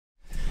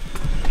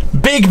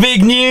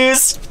Big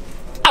news!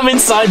 I'm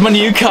inside my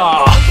new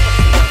car!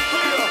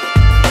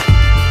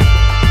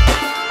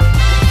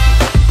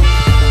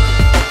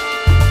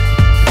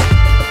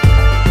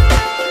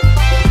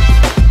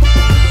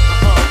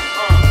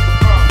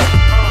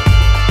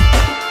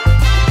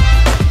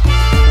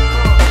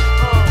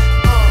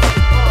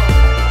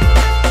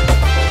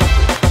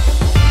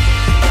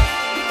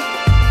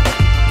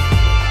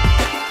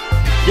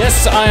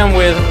 Yes, I am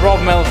with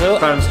Rob Melville,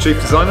 McLaren's chief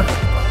designer.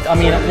 I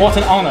mean, what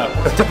an honour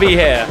to be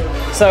here.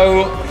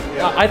 So,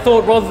 I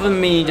thought rather than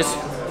me just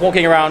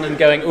walking around and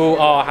going, ooh,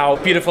 ah, how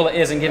beautiful it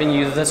is, and giving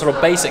you the sort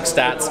of basic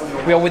stats,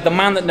 we are with the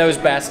man that knows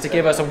best to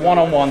give us a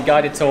one-on-one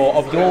guided tour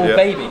of your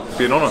baby. It'd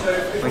be an honour.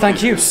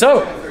 Thank you.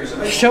 So,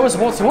 show us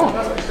what's what.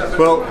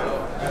 Well,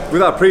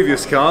 with our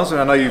previous cars,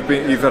 and I know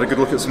you've had a good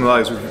look at some of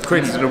those, we've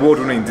created an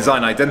award-winning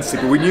design identity,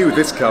 but we knew with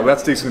this car we had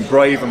to do something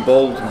brave and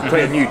bold and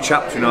create a new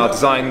chapter in our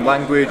design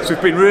language. So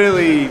we've been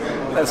really,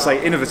 let's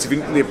say, innovative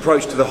in the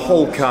approach to the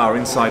whole car,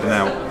 inside and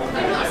out.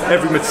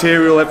 Every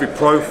material, every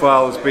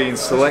profile is being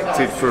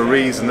selected for a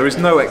reason. There is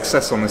no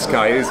excess on this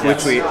car. It is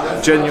literally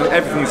genuine.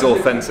 Everything is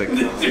authentic.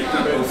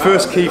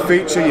 First key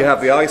feature, you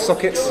have the eye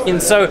sockets.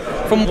 And so,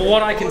 from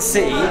what I can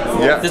see,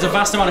 there's a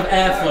vast amount of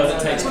airflow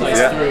that takes place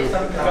through.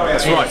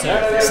 That's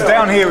right. So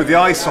down here with the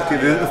eye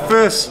socket, the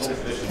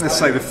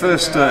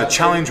first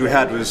challenge we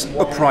had was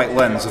upright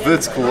lens, a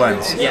vertical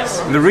lens. Yes.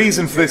 And the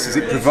reason for this is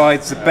it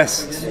provides the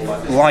best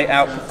light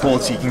output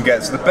quality you can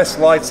get. So the best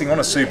lighting on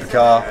a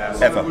supercar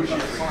ever.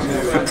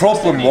 The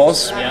problem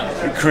was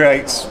it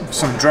creates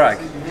some drag.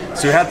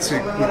 So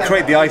we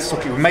create the eye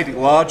socket, we made it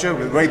larger,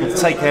 we were able to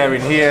take air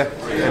in here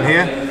and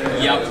here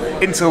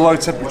into the low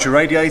temperature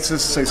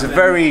radiators. So it's a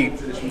very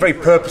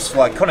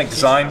purposeful, iconic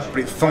design, but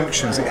it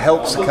functions, it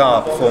helps the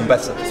car perform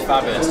better. It's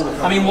fabulous.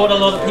 I mean, what a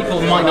lot of people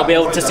might not be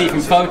able to see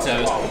from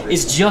photos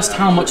is just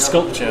how much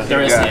sculpture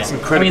there is here. It's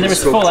incredible. I mean, there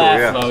is full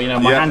airflow, you know,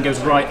 my hand goes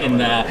right in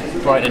there,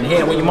 right in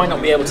here. What you might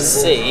not be able to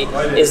see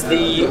is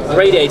the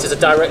radiators are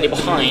directly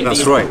behind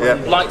these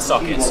light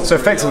sockets. So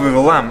effectively the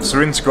lamps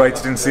are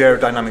integrated into the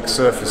aerodynamic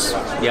surface.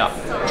 Yeah.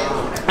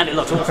 And it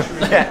looks awesome.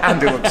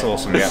 And it looks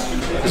awesome,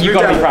 You've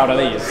got to be proud of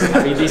these.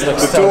 I mean, these look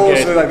so good. The doors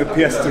good. are like the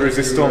pièce de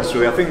résistance,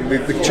 really. I think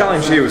the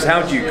challenge here was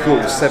how do you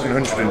cool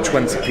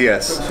 720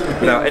 PS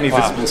without any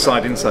visible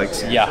side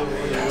intakes? Yeah.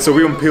 So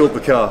we unpeeled the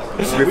car.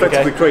 So we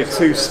effectively created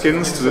two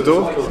skins to the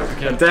door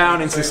and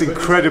down into this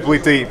incredibly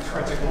deep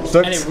duct.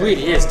 And it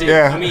really is deep.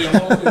 I mean,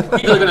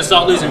 people are going to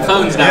start losing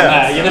phones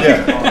down there, you know?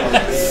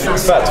 In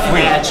fact,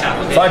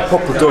 if I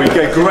pop the door, you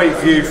get a great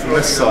view from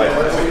this side.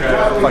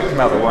 If I come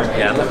out of the way.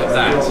 Yeah, look at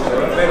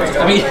that.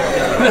 I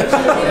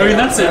mean,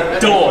 that's a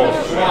door.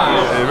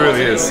 Wow. It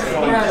really is.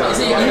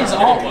 It is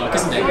artwork,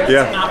 isn't it?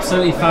 Yeah. It's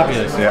absolutely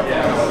fabulous.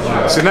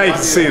 Yeah. So now you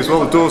can see as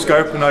well, the doors go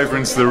open over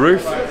into the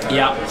roof.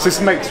 Yeah. So this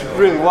makes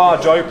really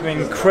large opening,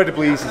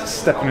 incredibly easy to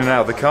step in and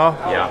out of the car.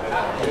 Yeah.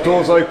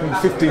 Doors open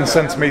 15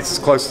 centimetres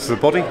closer to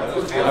the body.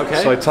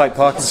 Okay. So tight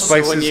parking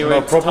spaces, so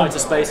no problem. Tighter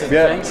spaces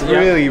things.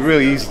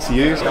 Really easy to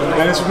use.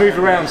 And as we move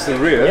around to the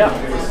rear,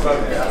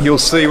 you'll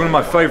see one of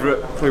my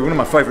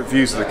favourite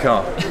views of the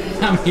car.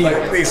 I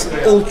mean, These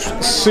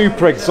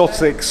super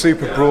exotic,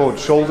 super broad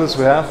shoulders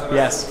we have.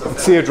 Yes. A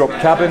teardrop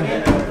cabin.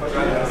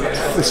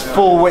 This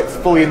full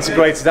width, fully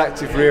integrated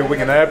active rear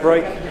wing and air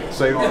brake.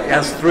 So it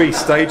has 3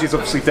 stages,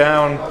 obviously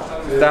down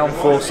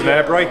force and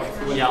air brake.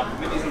 Yeah.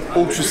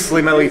 Ultra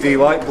slim LED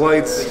light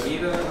blades,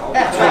 twin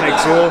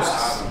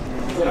exhausts,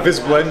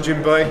 visible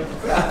engine bay.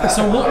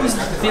 So what was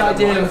the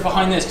idea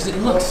behind this? Because it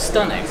looks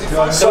stunning.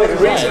 So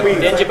the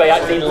engine bay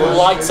actually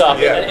lights up.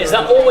 Is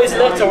that always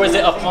lit, or is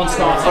it up on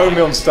startup?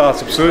 Only on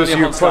startup. So as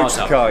you approach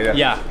the car,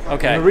 Yeah.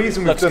 Okay. And the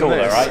reason we've done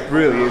this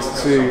really is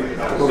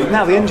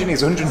now the engine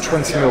is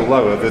 120mm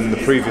lower than the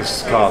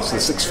previous car, so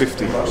the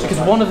 650. Because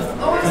one of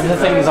the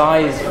things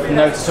I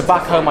noticed, so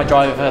back home I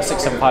drive a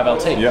 675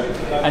 LT,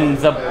 and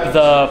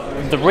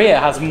the rear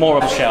has more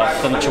of a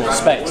shelf than actual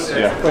space,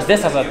 whereas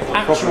this has an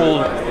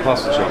actual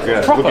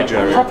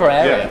proper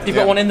area. You've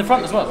got one in the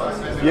front as well.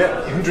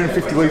 Yeah,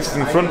 150 litres in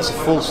the front. It's a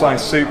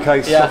full-size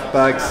suitcase, soft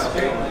bags.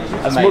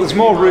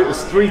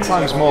 There's 3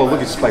 times more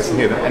luggage space in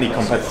here than any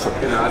competitor.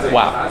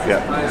 Wow.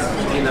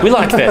 Yeah. We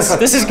like this.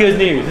 This is good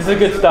news. This is a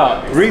good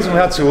start. The reason we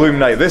had to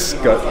illuminate this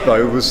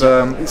though was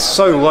it's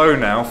so low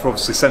now for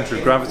obviously centre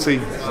of gravity,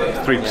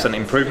 3%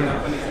 improvement.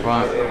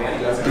 Right.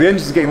 The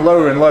engines are getting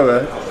lower and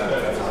lower.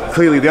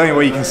 Clearly, the only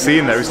way you can see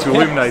in there is to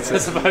illuminate it. I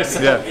suppose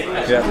so.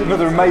 Yeah.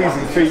 Another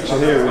amazing feature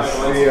here is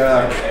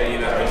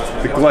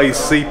the glazed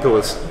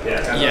C-pillars.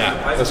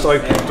 Yeah. Let's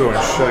open the door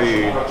and show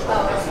you.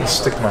 Let's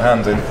stick my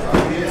hand in.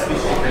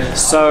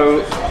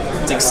 So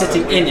It's like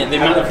sitting in it, the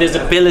amount of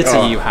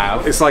visibility you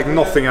have. It's like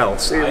nothing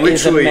else. It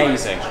is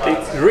amazing.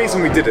 The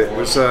reason we did it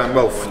was,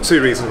 well, for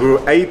two reasons. We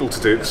were able to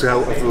do it because we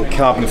have a little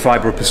carbon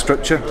fibre upper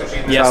structure.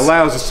 Yes. That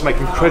allows us to make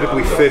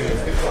incredibly thin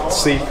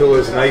C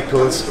pillars and A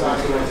pillars.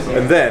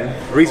 And then,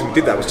 the reason we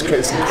did that was to create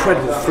this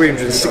incredible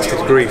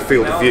 360-degree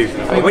field of view.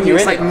 I mean, when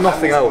it's like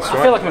nothing else, right?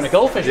 I feel like I'm in a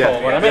goldfish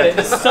bowl when I'm in it.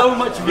 There's so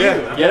much view,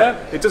 you know?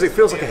 It does. It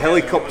feels like a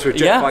helicopter, a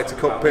jet fighter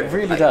cockpit. It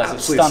really does.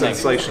 It's stunning.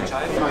 Sensational.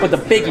 But the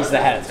biggie's the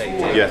head.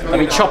 Yeah. I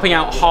mean, chopping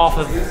out half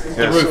of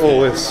the roof.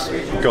 All this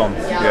gone.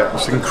 Yeah.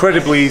 It's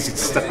incredibly easy to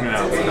step in and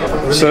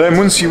out. So then,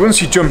 once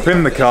you jump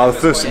in the car, the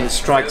first thing that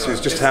strikes you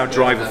is just how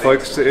driver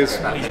focused it is.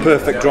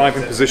 Perfect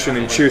driving position,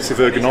 intuitive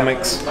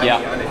ergonomics. Yeah.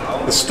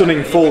 The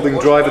stunning folding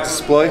driver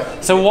display.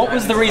 So what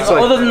was the reason,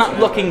 other than that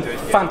looking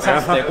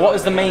fantastic, what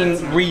was the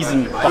main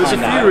reason behind that?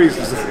 There's a few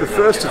reasons. The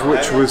first of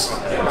which was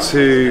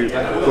to,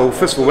 well,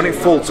 first of all, when it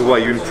folds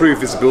away, you improve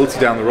visibility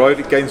down the road.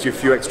 It gains you a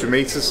few extra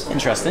meters.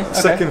 Interesting. Okay.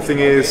 Second thing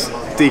is,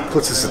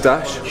 declutters the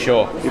dash.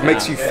 Sure. It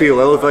makes you feel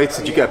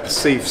elevated. You get a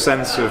perceived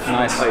sense of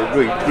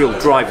real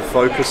driver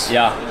focus.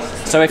 Yeah.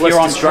 So if you're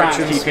on track,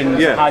 you can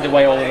hide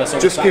away all of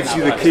this. Just gives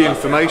you the key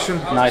information.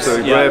 Nice.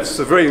 So revs,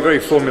 so very, very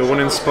Formula 1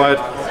 inspired.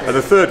 And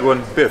the third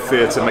one, bit of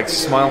theatre, makes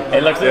you smile.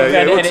 It looks,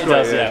 it looks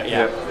great.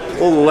 Yeah.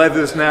 All the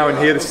leathers now in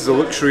here. This is a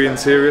luxury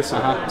interior,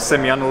 so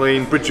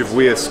semi-aniline, Bridge of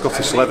Weir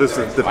Scottish leathers,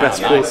 the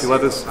best quality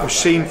leathers,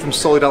 machined from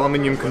solid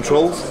aluminium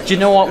controls. Do you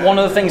know what? One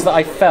of the things that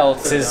I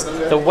felt is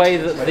the way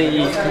that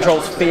the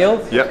controls feel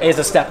is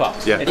a step up.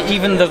 Yeah.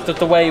 Even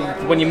the way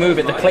when you move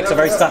it, the clicks are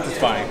very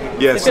satisfying.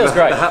 Yeah, it feels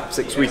great. The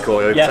haptics we call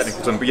it,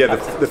 technical term,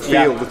 but the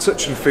feel, the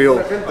touch and feel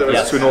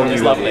is to an all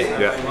new level.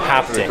 Yeah.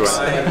 Haptics.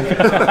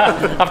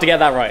 Have to get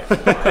that right.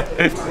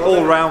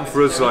 All round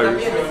for us though,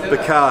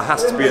 the car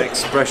has to be an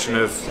expression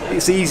of,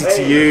 it's easy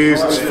to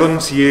use, it's fun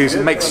to use,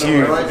 it makes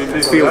you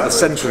feel at the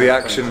centre of the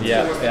action.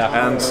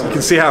 And you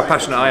can see how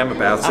passionate I am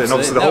about it. And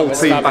obviously the whole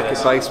team back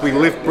at base, we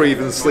live,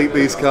 breathe and sleep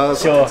these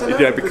cars. Sure.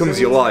 It becomes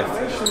your life.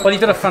 Well, you've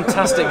done a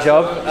fantastic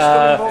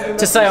job.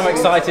 To say I'm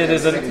excited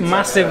is a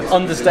massive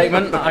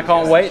understatement. I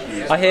can't wait.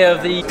 I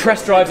hear the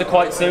press drives are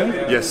quite soon.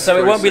 Yes. So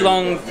it won't be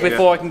long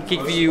before I can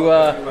give you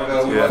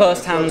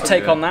first-hand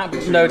take on that.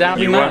 No doubt.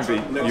 You won't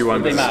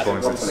be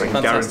disappointed. I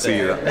can guarantee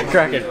you that.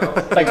 Cracking.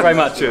 Thanks very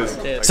much.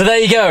 Cheers. So there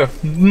you go.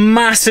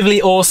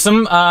 Massively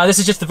awesome. This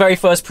is just the very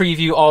first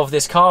preview of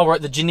this car. We're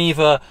at the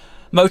Geneva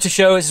Motor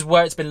Show. This is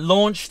where it's been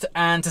launched,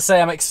 and to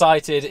say I'm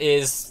excited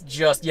is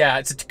just,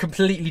 it's a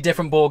completely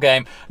different ball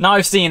game. Now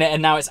I've seen it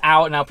and now it's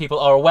out, now people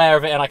are aware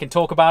of it and I can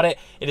talk about it.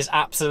 It is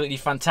absolutely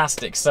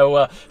fantastic.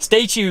 So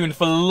stay tuned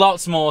for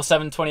lots more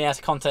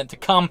 720S content to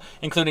come,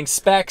 including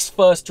specs,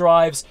 first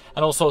drives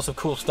and all sorts of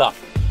cool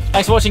stuff.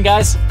 Thanks for watching,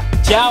 guys.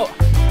 Ciao.